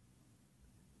 Yeah.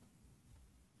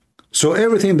 So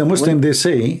everything the Muslim they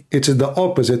say, it is the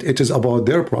opposite. It is about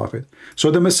their prophet.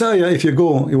 So the Messiah, if you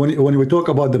go, when we talk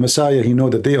about the Messiah, you know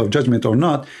the day of judgment or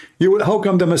not, you will, how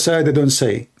come the Messiah they don't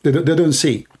say, they don't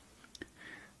see?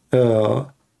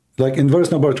 Like in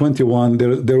verse number 21,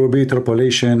 there will be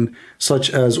tribulation such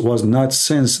as was not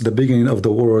since the beginning of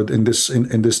the world in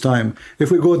this time.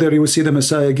 If we go there, you will see the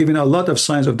Messiah giving a lot of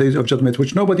signs of days of judgment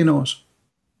which nobody knows.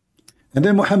 And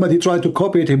then Muhammad, he tried to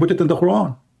copy it, he put it in the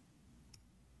Quran.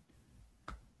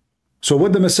 So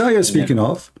what the Messiah is speaking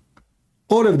of,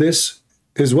 all of this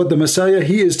is what the Messiah,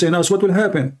 he is telling us what will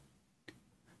happen.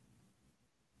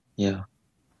 Yeah.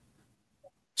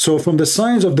 So from the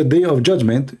signs of the day of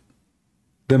judgment,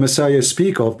 the Messiah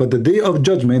speak of, but the day of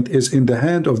judgment is in the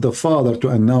hand of the Father to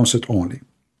announce it only.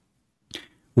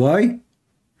 Why?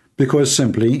 Because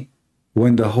simply,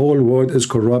 when the whole world is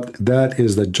corrupt, that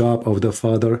is the job of the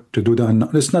Father to do the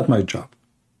announcement. It's not my job.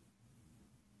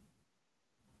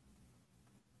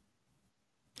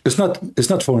 It's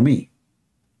not for me.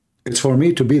 It's for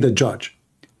me to be the judge.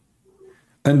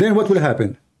 And then what will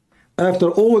happen? After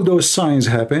all those signs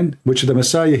happen, which the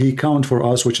Messiah he count for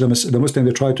us, which the Muslim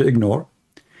they try to ignore,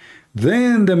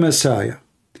 then the Messiah,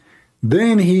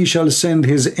 then he shall send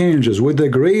his angels with a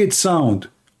great sound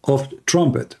of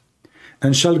trumpet,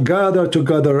 and shall gather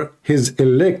together his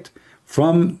elect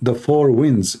from the four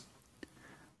winds,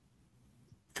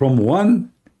 from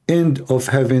one end of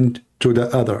heaven to the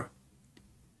other.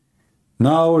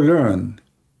 Now learn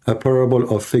a parable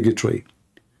of fig tree.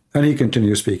 And he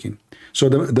continues speaking. So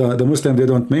the Muslim, they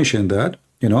don't mention that,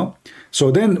 you know. So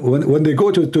then when they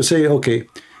go to say, okay,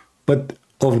 but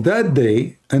of that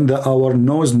day and the hour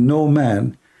knows no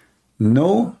man,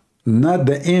 no, not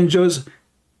the angels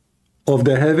of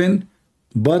the heaven,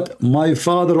 but my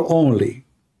Father only.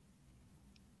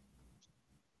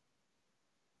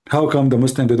 How come the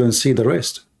Muslim, they don't see the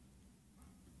rest?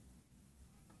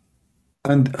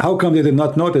 And how come they did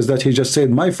not notice that he just said,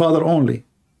 my Father only?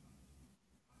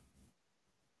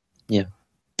 Yeah.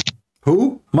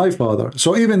 Who? My Father.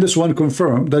 So even this one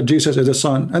confirmed that Jesus is the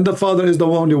Son, and the Father is the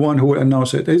only one who will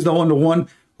announce it. He's the only one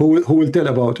who will tell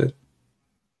about it.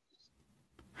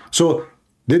 So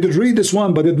they did read this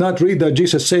one, but did not read that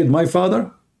Jesus said, my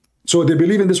Father. So they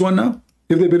believe in this one now?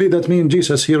 If they believe, that means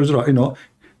Jesus here is right. You know,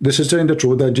 this is telling the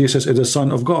truth that Jesus is the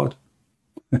Son of God.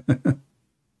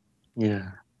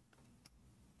 Yeah.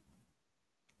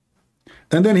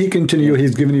 And then he continued,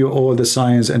 he's giving you all the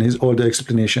signs and all the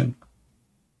explanation.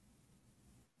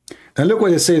 And look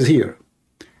what it says here.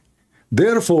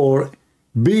 Therefore,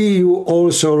 be you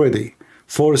also ready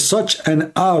for such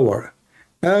an hour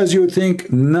as you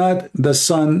think not the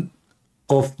Son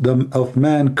of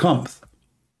man cometh.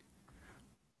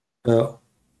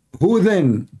 Who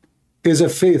then is a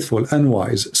faithful and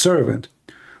wise servant,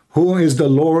 who is the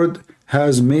Lord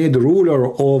has made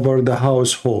ruler over the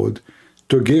household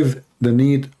to give the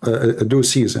need a due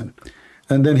season.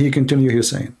 And then he continued here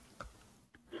saying,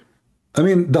 I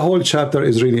mean, the whole chapter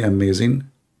is really amazing,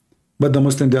 but the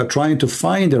Muslims, they are trying to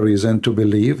find a reason to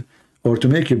believe or to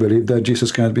make you believe that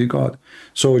Jesus cannot be God.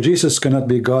 So Jesus cannot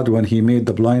be God when he made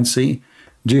the blind see.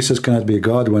 Jesus cannot be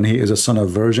God when he is a son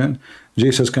of virgin.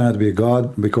 Jesus cannot be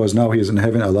God because now he is in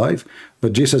heaven alive.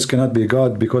 But Jesus cannot be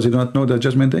God because he does not know the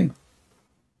judgment day.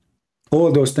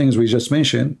 All those things we just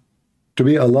mentioned, to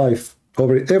be alive,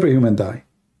 every human die.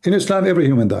 In Islam, every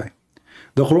human die.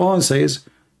 The Quran says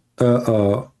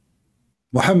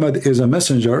Muhammad is a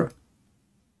messenger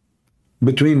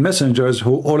between messengers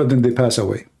who all of them they pass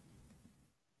away.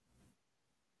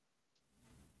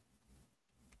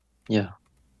 Yeah.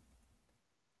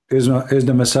 Is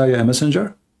the Messiah a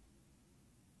messenger?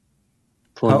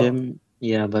 For them,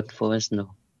 yeah, but for us,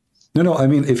 no. No, I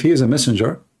mean, if he is a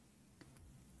messenger,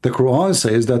 the Quran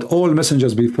says that all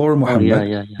messengers before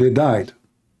Muhammad, they died.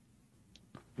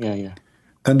 Yeah.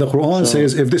 And the Quran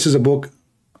says if this is a book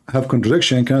have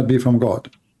contradiction, cannot be from God.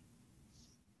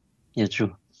 Yeah,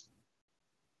 true.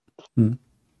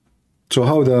 So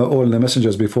how all the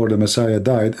messengers before the Messiah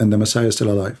died and the Messiah is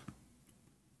still alive?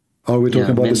 Are we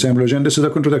talking about the same religion? This is a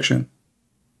contradiction.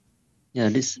 Yeah,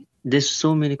 there's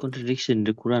so many contradictions in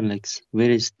the Quran, like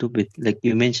very stupid. Like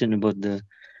you mentioned about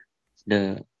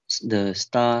the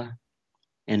star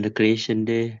and the creation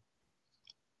day.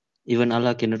 Even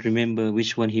Allah cannot remember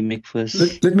which one He make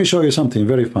first. Let me show you something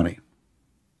very funny.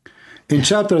 In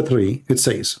chapter 3, it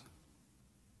says,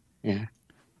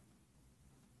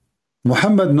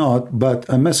 Muhammad not but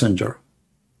a messenger.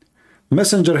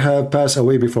 Messenger have passed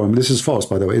away before him. This is false,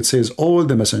 by the way. It says all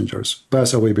the messengers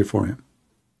pass away before him.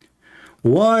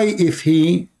 Why, if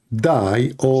he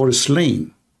die or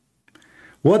slain?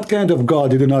 What kind of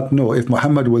God you do not know if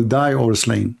Muhammad will die or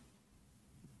slain?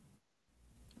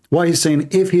 Why he's saying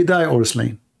if he die or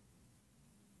slain?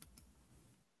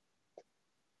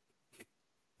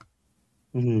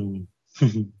 Do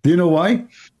you know why?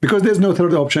 Because there's no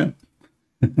third option.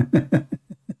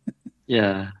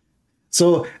 Yeah.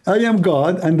 So I am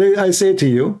God, and I say to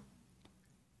you,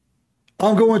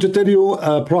 I'm going to tell you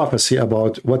a prophecy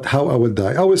about how I will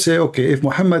die. I will say, okay, if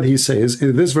Muhammad, he says,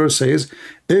 in this verse says,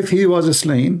 if he was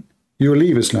slain, you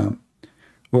leave Islam.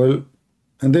 Well,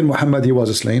 and then Muhammad, he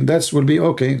was slain. That will be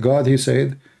okay. God, he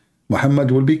said, Muhammad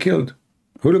will be killed.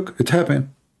 Oh, look, it happened.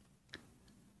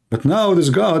 But now this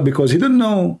God, because he didn't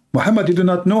know, Muhammad, he did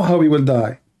not know how he will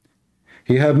die.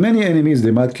 He have many enemies,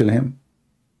 they might kill him.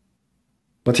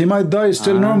 But he might die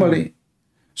still normally.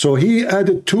 So he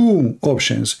added two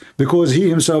options because he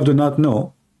himself did not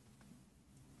know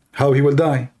how he will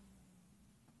die.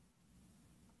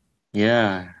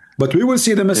 Yeah. But we will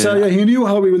see the Messiah, he knew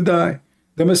how he will die.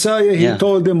 The Messiah, he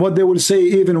told them what they will say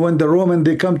even when the Roman,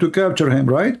 they come to capture him,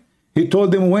 right? He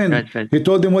told them when. Right. He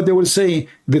told them what they will say.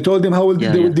 They told them how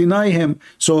they will deny him.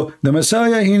 So the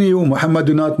Messiah, he knew, Muhammad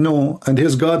do not know, and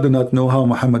his God do not know how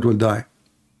Muhammad will die.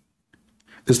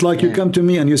 It's like you come to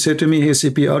me and you say to me, hey,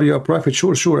 CP, are you a prophet?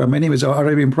 Sure, sure. My name is an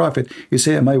Arabian prophet. You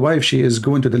say, my wife, she is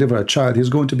going to deliver a child. He's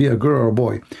going to be a girl or a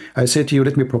boy. I say to you,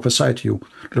 let me prophesy to you.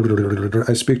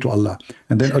 I speak to Allah.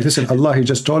 And then, listen, Allah, he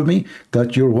just told me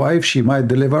that your wife, she might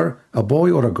deliver a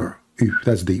boy or a girl. Ew,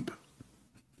 that's deep.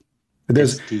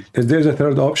 Is there a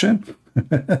third option?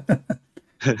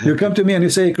 You come to me and you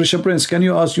say, Christian Prince, can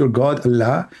you ask your God,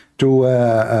 Allah, to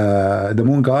the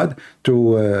moon God,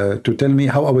 to tell me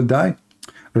how I will die?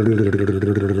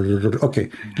 Okay,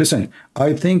 listen,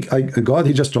 I think God,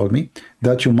 he just told me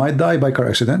that you might die by car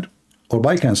accident or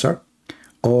by cancer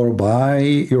or by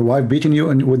your wife beating you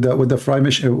with the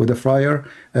fryer,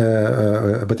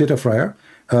 potato fryer,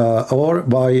 or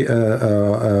by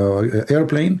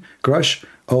airplane crash,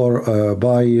 or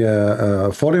by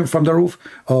falling from the roof,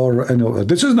 or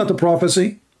this is not a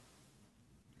prophecy.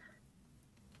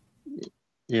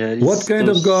 Yeah, what kind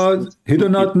of God? He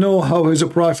did not know how he's a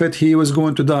prophet he was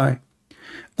going to die.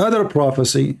 Other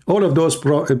prophecy, all of those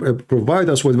provide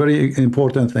us with very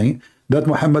important thing that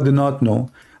Muhammad did not know.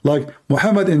 Like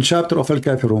Muhammad in chapter of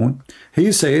Al-Kafirun,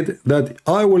 he said that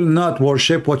I will not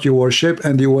worship what you worship,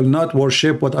 and you will not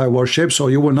worship what I worship, so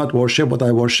you will not worship what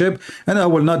I worship, and I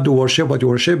will not do worship what you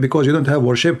worship, because you don't have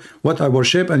worship what I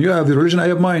worship, and you have the religion, I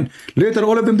have mine. Later,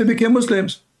 all of them, they became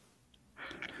Muslims.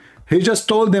 He just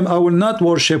told them, I will not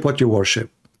worship what you worship.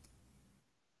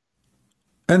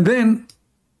 And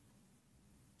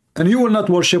you will not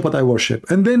worship what I worship.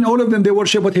 And then all of them, they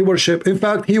worship what he worship. In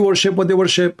fact, he worship what they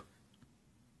worship.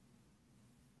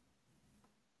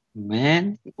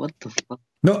 Man, what the fuck?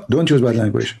 No, don't use bad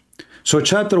language. So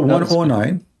chapter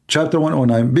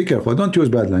 109, be careful. Don't use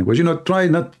bad language. You know, try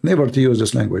never to use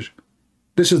this language.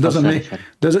 This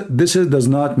does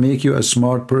not make you a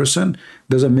smart person,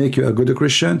 doesn't make you a good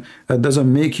Christian, it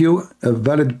doesn't make you a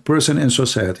valid person in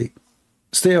society.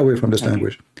 Stay away from this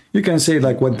language. You can say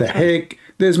like, what the heck?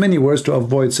 There's many words to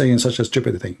avoid saying such a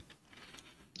stupid thing.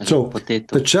 So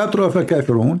the chapter of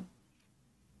Al-Kafirun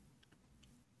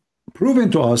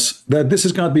proving to us that this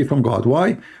is going to be from God.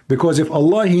 Why? Because if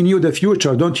Allah, he knew the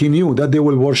future, don't he knew that they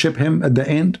will worship him at the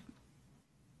end?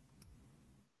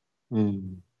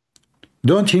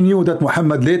 Don't he knew that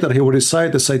Muhammad later, he will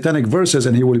recite the satanic verses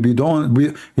and he will be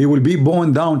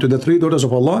born down to the three daughters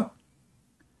of Allah?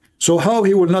 So how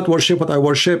he will not worship what I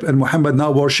worship, and Muhammad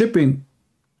now worshiping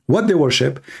what they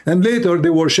worship, and later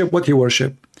they worship what he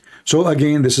worship? So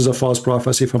again, this is a false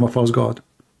prophecy from a false God.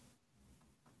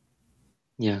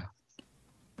 Yeah.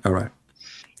 All right.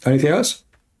 Anything else?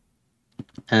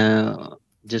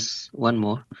 Just one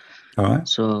more. All right.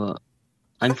 So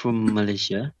I'm from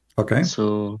Malaysia. Okay.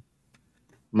 So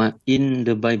in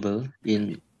the Bible,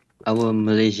 in our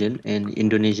Malaysian and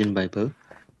Indonesian Bible,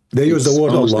 they use the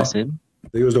word Allah.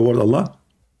 They use the word Allah?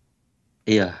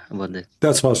 Yeah, about that.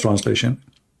 That's false translation.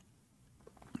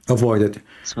 Avoid it.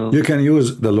 So You can use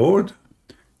the Lord,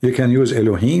 you can use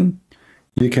Elohim,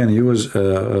 you can use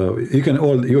you can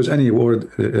all use any word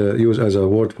use as a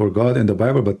word for God in the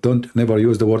Bible, but don't never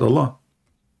use the word Allah.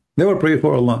 Never pray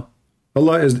for Allah.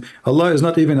 Allah is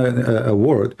not even a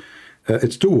word.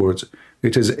 It's two words.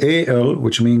 It is Al,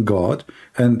 which means God,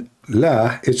 and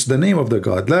La, it's the name of the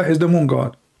God. La is the moon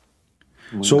god.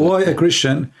 So God, why a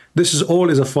Christian? This is all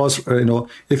is a false.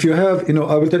 If you have,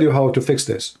 I will tell you how to fix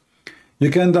this. You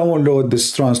can download this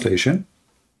translation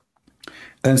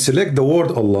and select the word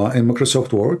Allah in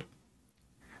Microsoft Word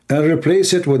and replace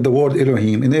it with the word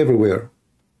Elohim in everywhere,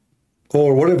 or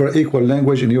whatever equal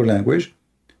language in your language,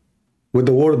 with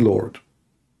the word Lord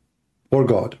or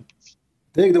God.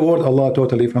 Take the word Allah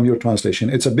totally from your translation.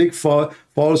 It's a big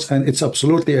false, and it's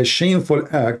absolutely a shameful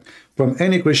act from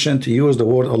any Christian to use the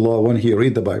word Allah when he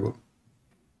read the Bible.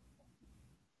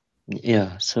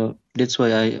 yeah. So that's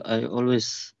why I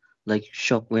always like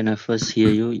shocked when I first hear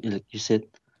you. Like you said,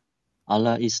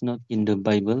 Allah is not in the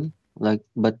Bible. Like,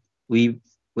 but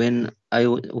when I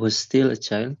was still a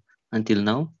child until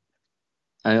now,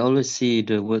 I always see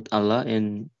the word Allah,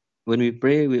 and when we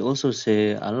pray, we also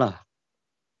say Allah.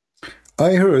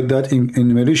 I heard that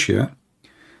in Malaysia,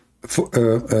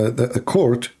 the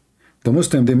court, the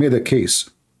Muslim, they made a case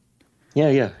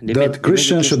Yeah. that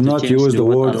Christians should not use the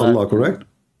word Allah, correct?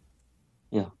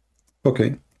 Yeah.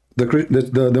 Okay.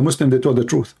 The Muslim, they told the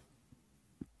truth.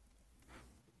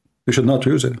 You should not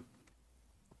use it.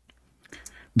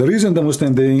 The reason the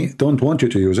Muslim, they don't want you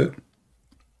to use it,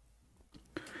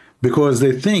 because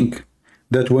they think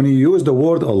that when you use the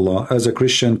word Allah as a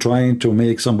Christian trying to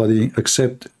make somebody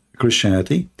accept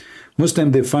Christianity,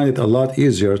 Muslim, they find it a lot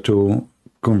easier to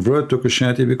convert to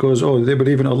Christianity because, oh, they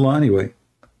believe in Allah anyway.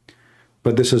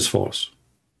 But this is false.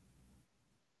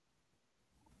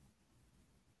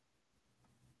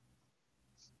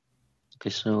 Okay,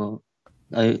 so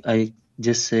I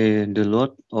just say the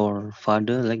Lord or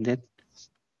Father like that.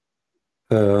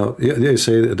 They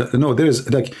say that, no, there is,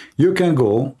 like, you can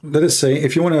go, let us say,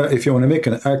 if you wanna make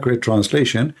an accurate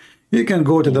translation, you can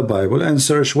go to the Bible and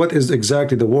search what is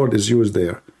exactly the word is used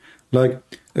there. Like,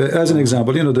 as an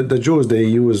example, the Jews, they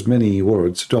use many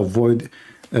words to avoid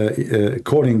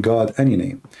calling God any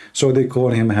name. So they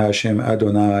call him Hashem,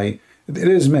 Adonai. There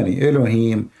is many,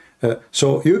 Elohim.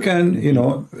 So you can,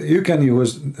 you can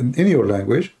use in your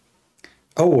language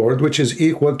a word which is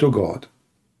equal to God,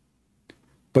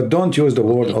 but don't use the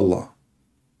word Allah.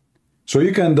 So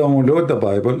you can download the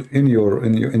Bible in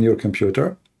your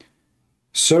computer,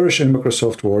 search in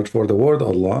Microsoft Word for the word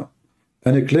Allah,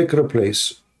 and you click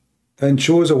replace, and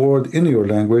choose a word in your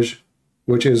language,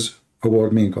 which is a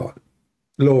word mean God,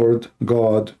 Lord,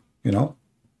 God.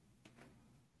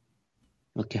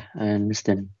 Okay, I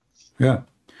understand. Yeah,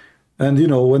 and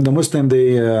when the Muslim,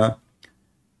 they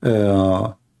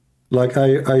like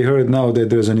I heard now that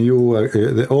there's a new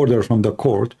the order from the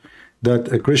court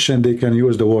that a Christian, they can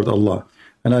use the word Allah,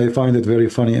 and I find it very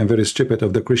funny and very stupid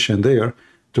of the Christian there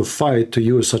to fight to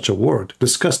use such a word,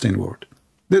 disgusting word.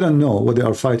 They don't know what they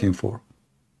are fighting for.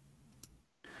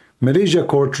 Malaysia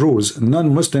court rules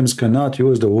non-Muslims cannot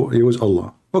use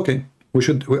Allah. Okay, we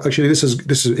should actually, this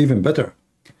is even better.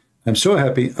 I'm so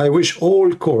happy. I wish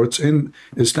all courts in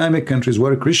Islamic countries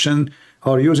where Christians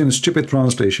are using stupid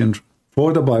translation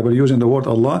for the Bible using the word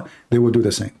Allah, they will do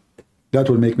the same. That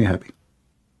will make me happy.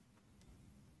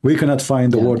 We cannot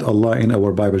find the word Allah in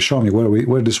our Bible. Show me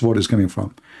where this word is coming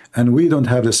from. And we don't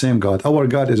have the same God. Our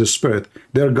God is a spirit.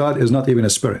 Their God is not even a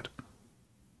spirit.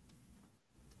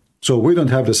 So we don't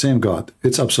have the same God.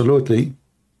 It's absolutely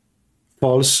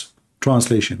false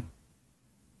translation.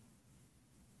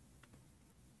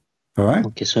 All right?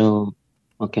 Okay, so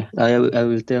I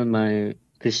will tell my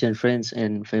Christian friends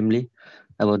and family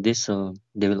about this, so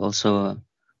they will also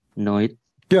know it.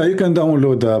 Yeah, you can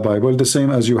download the Bible the same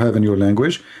as you have in your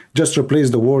language. Just replace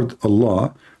the word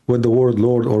Allah with the word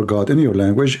Lord or God in your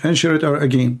language and share it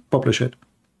again, publish it.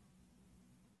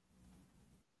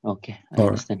 Okay, I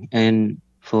understand. And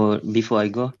before I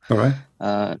go, all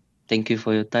right. Thank you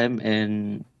for your time.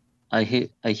 And I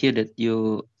hear that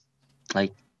you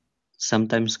like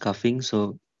sometimes coughing,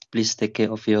 so please take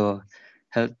care of your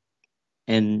health.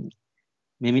 And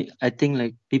maybe I think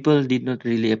like people did not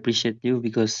really appreciate you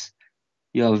because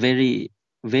you are very,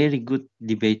 very good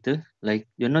debater. Like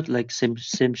you're not like same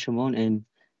Shimon and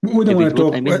we don't want to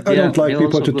talk. I mean, I don't like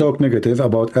people to talk negative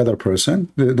about other person.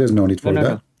 There's no need for that.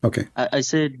 No. Okay. I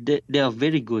said they are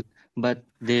very good, but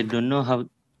they don't know how.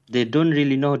 They don't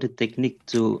really know the technique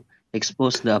to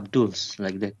expose the Abduls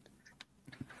like that.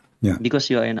 Yeah. Because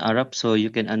you are an Arab, so you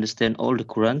can understand all the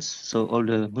Qurans. So all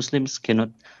the Muslims cannot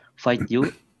fight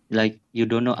you like you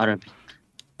don't know Arabic.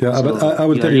 Yeah, but So I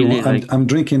will you are tell you, really like, I'm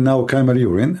drinking now camel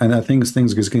urine, and I think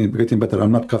things is getting better.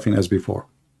 I'm not coughing as before.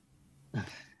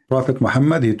 Prophet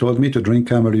Muhammad, he told me to drink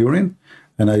camel urine,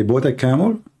 and I bought a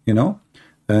camel, you know,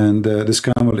 and this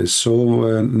camel is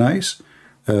so nice.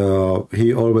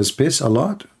 He always piss a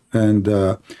lot, and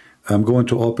I'm going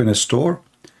to open a store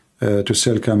to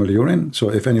sell camel urine. So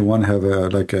if anyone have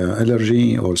like an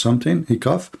allergy or something, he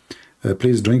cough,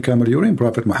 please drink camel urine.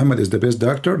 Prophet Muhammad is the best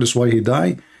doctor. That's why he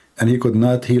died, and he could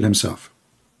not heal himself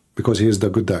because he is the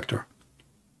good doctor.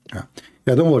 Yeah,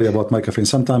 yeah. Don't worry about my coughing.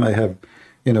 Sometimes I have,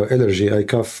 you know, allergy. I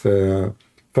cough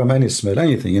from any smell,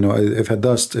 anything. You know, if a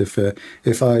dust, if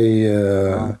I,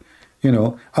 you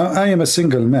know, I am a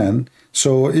single man,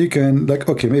 so you can like,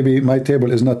 okay, maybe my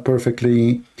table is not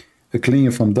perfectly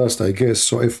clean from dust, I guess.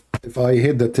 So if I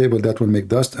hit the table, that will make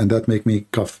dust, and that make me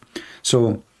cough.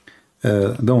 So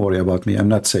don't worry about me. I'm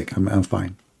not sick. I'm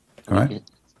fine. All right. okay.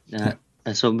 Yeah.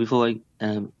 So before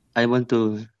I want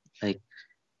to like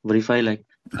verify, like,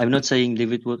 I'm not saying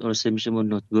David Wood or Sam Shimon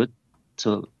not good.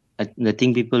 So I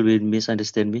think people will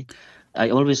misunderstand me. I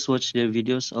always watch their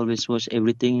videos, always watch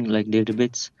everything, like their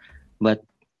debates. But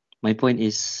my point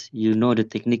is, you know, the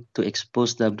technique to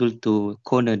expose the Abdul to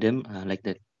corner them like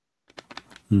that.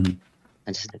 Mhm.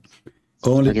 I just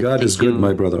Only okay. God is Thank good, my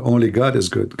you. brother. Only God is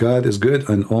good. God is good,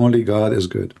 and only God is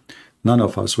good. None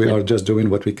of us. We Yeah. are just doing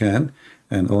what we can,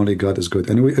 and only God is good.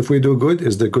 And if we do good,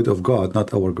 it's the good of God,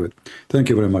 not our good. Thank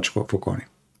you very much for calling.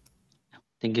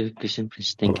 Thank you, Christian.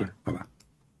 Please. Thank you. Bye-bye.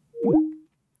 Bye-bye.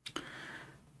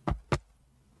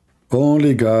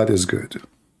 Only God is good.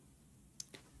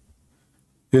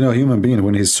 You know, human being,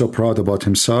 when he's so proud about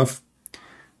himself,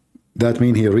 that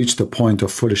means he reached the point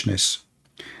of foolishness.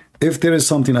 If there is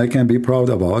something I can be proud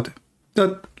about,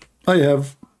 that I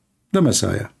have the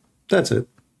Messiah. That's it.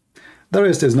 The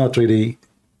rest is not really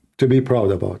to be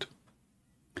proud about.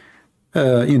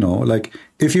 You know, like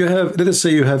if you have, let us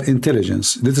say you have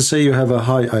intelligence, let us say you have a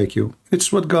high IQ,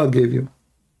 it's what God gave you.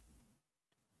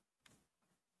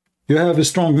 You have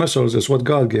strong muscles, it's what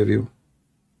God gave you.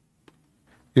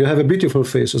 You have a beautiful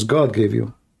face, it's God gave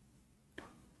you.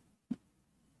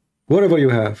 Whatever you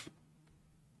have,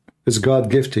 it's God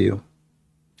gift to you.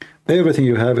 Everything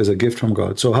you have is a gift from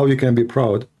God. So how you can be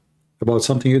proud about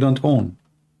something you don't own?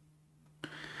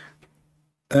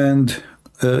 And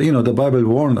you know, the Bible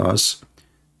warned us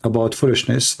about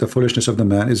foolishness. The foolishness of the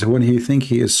man is when he thinks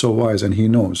he is so wise and he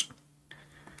knows.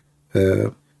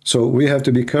 So we have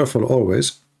to be careful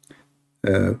always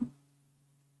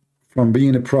from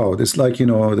being proud. It's like, you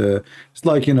know, it's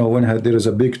like, you know, when there is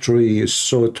a big tree, is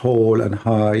so tall and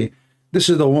high. This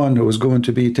is the one who is going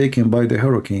to be taken by the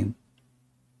hurricane.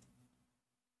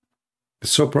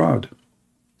 It's so proud.